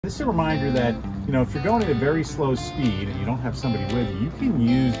This is a reminder that, you know, if you're going at a very slow speed and you don't have somebody with you, you can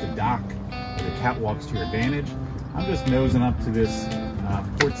use the dock or the catwalks to your advantage. I'm just nosing up to this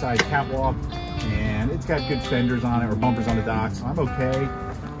portside catwalk, and it's got good fenders on it, or bumpers on the dock, so I'm okay.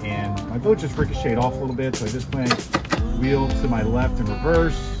 And my boat just ricocheted off a little bit, so I just went wheel to my left and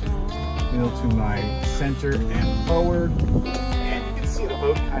reverse, wheel to my center and forward, and you can see the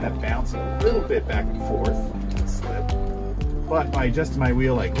boat kind of bouncing a little bit back and forth in the slip. But by adjusting my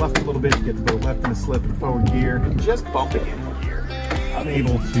wheel like left a little bit to get the boat left in the slip and forward gear, and just bumping into gear, I'm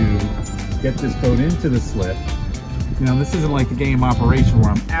able to get this boat into the slip. You know, this isn't like the game Operation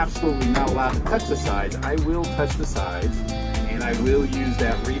where I'm absolutely not allowed to touch the sides. I will touch the sides, and I will use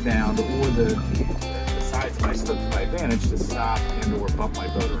that rebound or the sides of my slip to my advantage to stop and or bump my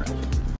boat around.